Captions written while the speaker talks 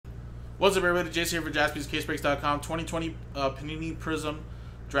What's up, everybody? Jason here for JaspysCaseBreaks.com. 2020 Panini Prizm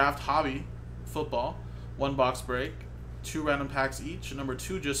Draft Hobby Football. 1 box break. 2 random packs each. Number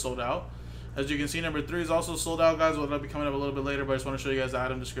 2 just sold out. As you can see, number 3 is also sold out, guys. It'll be coming up a little bit later, but I just want to show you guys the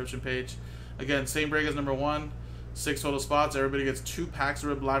item description page. Again, same break as number 1. 6 total spots. Everybody gets 2 packs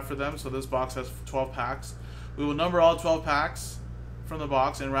ribbed live for them, so this box has 12 packs. We will number all 12 packs from the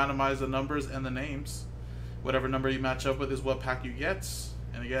box and randomize the numbers and the names. Whatever number you match up with is what pack you get.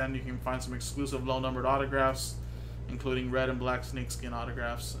 And again, you can find some exclusive low-numbered autographs, including red and black snakeskin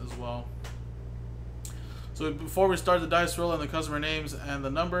autographs as well. So before we start the dice roll and the customer names and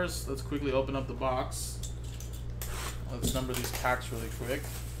the numbers, let's quickly open up the box. Let's number these packs really quick.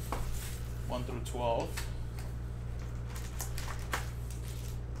 1 through 12.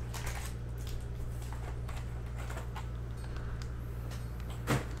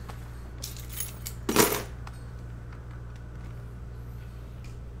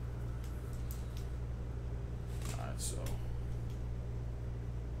 So,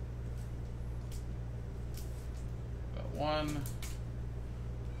 got 1,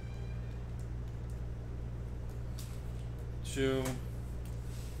 2,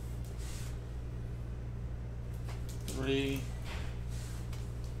 3,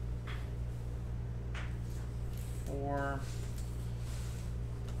 4,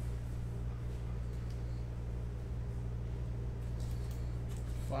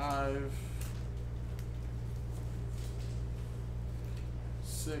 5,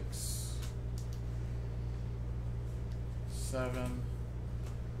 6, 7.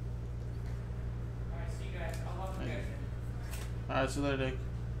 Alright, see you guys. I'll love you guys. Alright, see you later, Dick.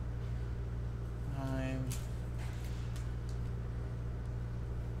 9,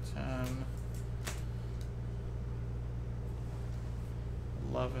 10,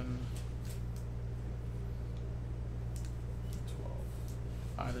 11, 12.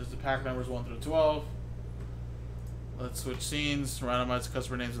 Alright, there's the pack numbers 1 through 12. Let's switch scenes, randomize the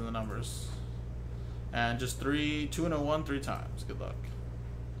customer names and the numbers. And just 2 and a 1 3 times. Good luck.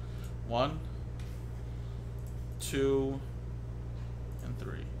 1, 2, and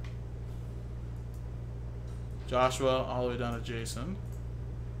 3. Joshua all the way down to Jason.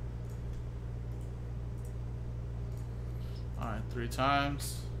 Alright, 3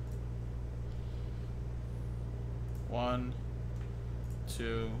 times. 1,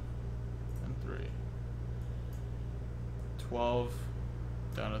 2, and 3. 12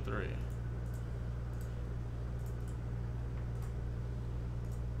 down to 3.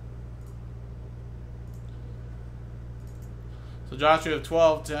 So Josh, you have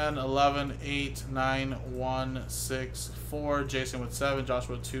 12, 10, 11, 8, 9, 1, 6, 4. Jason with 7,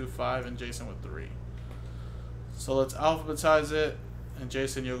 Joshua with 2, 5, and Jason with 3. So let's alphabetize it. And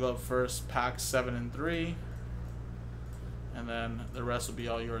Jason, you'll go up first, pack 7 and 3. And then the rest will be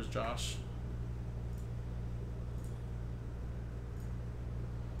all yours, Josh.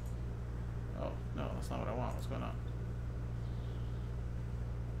 Oh, no, that's not what I want. What's going on?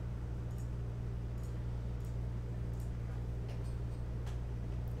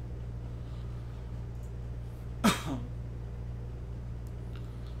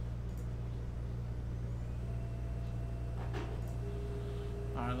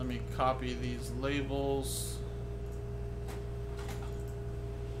 Alright, let me copy these labels.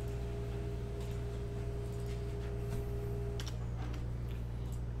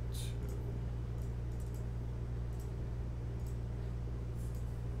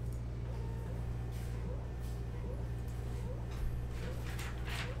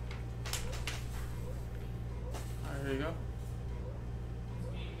 There you go.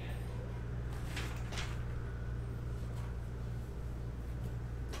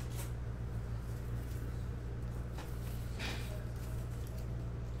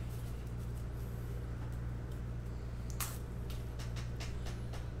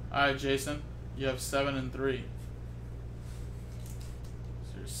 Alright, Jason, you have 7 and 3.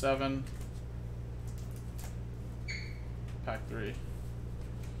 So you're 7. Pack 3.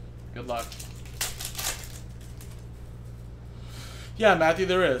 Good luck. Yeah, Matthew,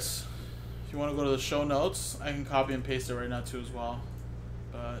 there is. If you want to go to the show notes, I can copy and paste it right now too as well.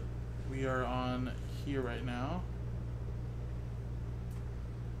 But we are on here right now.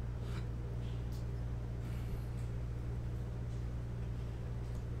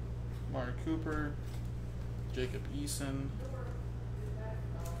 Mark Cooper, Jacob Eason,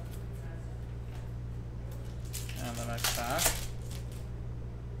 and the next pack.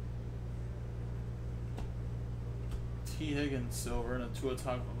 T. Higgins silver and a Tua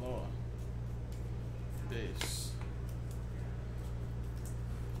Tagovailoa base.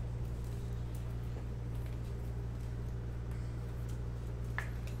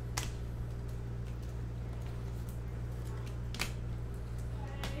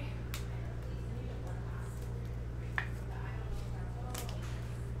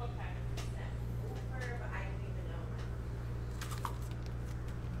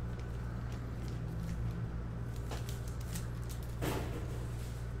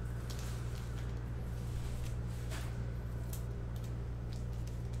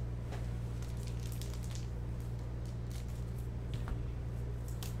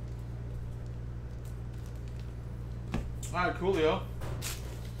 Alright, coolio.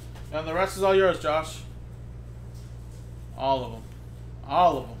 And the rest is all yours, Josh. All of them.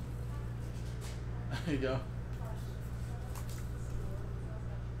 All of them. There you go.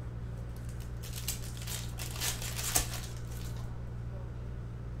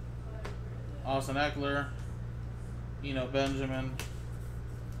 Austin Eckler. Eno Benjamin.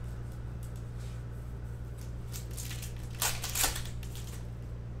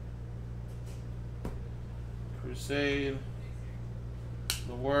 Crusade.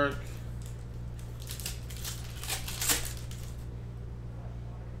 The Work.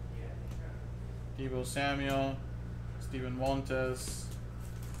 Debo Samuel. Steven Montes.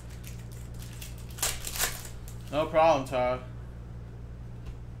 No problem, Todd.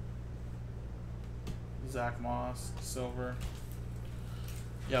 Zach Moss, silver.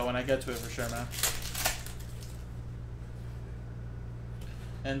 Yeah, when I get to it for sure, man.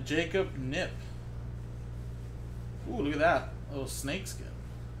 And Jacob Nip. Ooh, look at that. Little snake skin.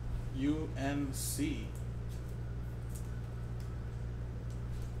 UNC.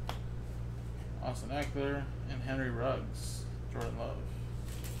 Austin Eckler and Henry Ruggs. Jordan Love.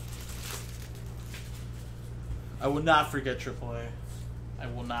 I will not forget AAA. I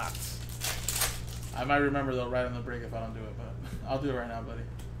will not. I might remember though right on the break if I don't do it, but I'll do it right now, buddy.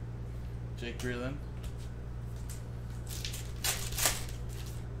 Jake Breland.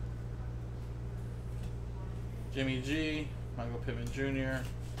 Jimmy G. Michael Pittman Jr.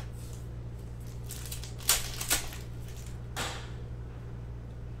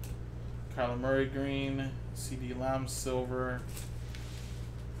 Kyler Murray green. CD Lamb silver.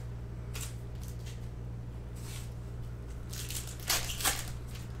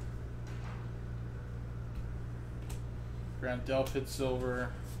 Grant Delpit silver.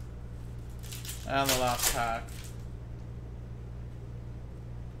 And the last pack.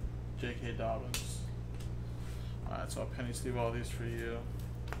 J.K. Dobbins. Alright, so I'll penny sleeve all these for you.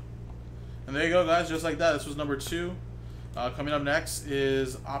 And there you go, guys. Just like that. This was number 2. Coming up next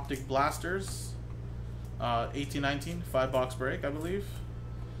is Optic Blasters. 18-19. 5-box break, I believe.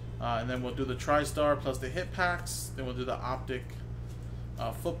 And then we'll do the TriStar plus the hit packs. Then we'll do the Optic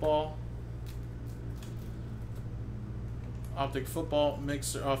football. Optic football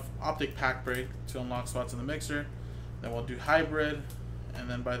mixer of Optic pack break to unlock spots in the mixer. Then we'll do hybrid, and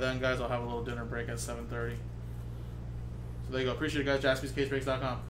then by then, guys, I'll have a little dinner break at 7:30. So there you go. Appreciate it, guys. JaspysCaseBreaks.com.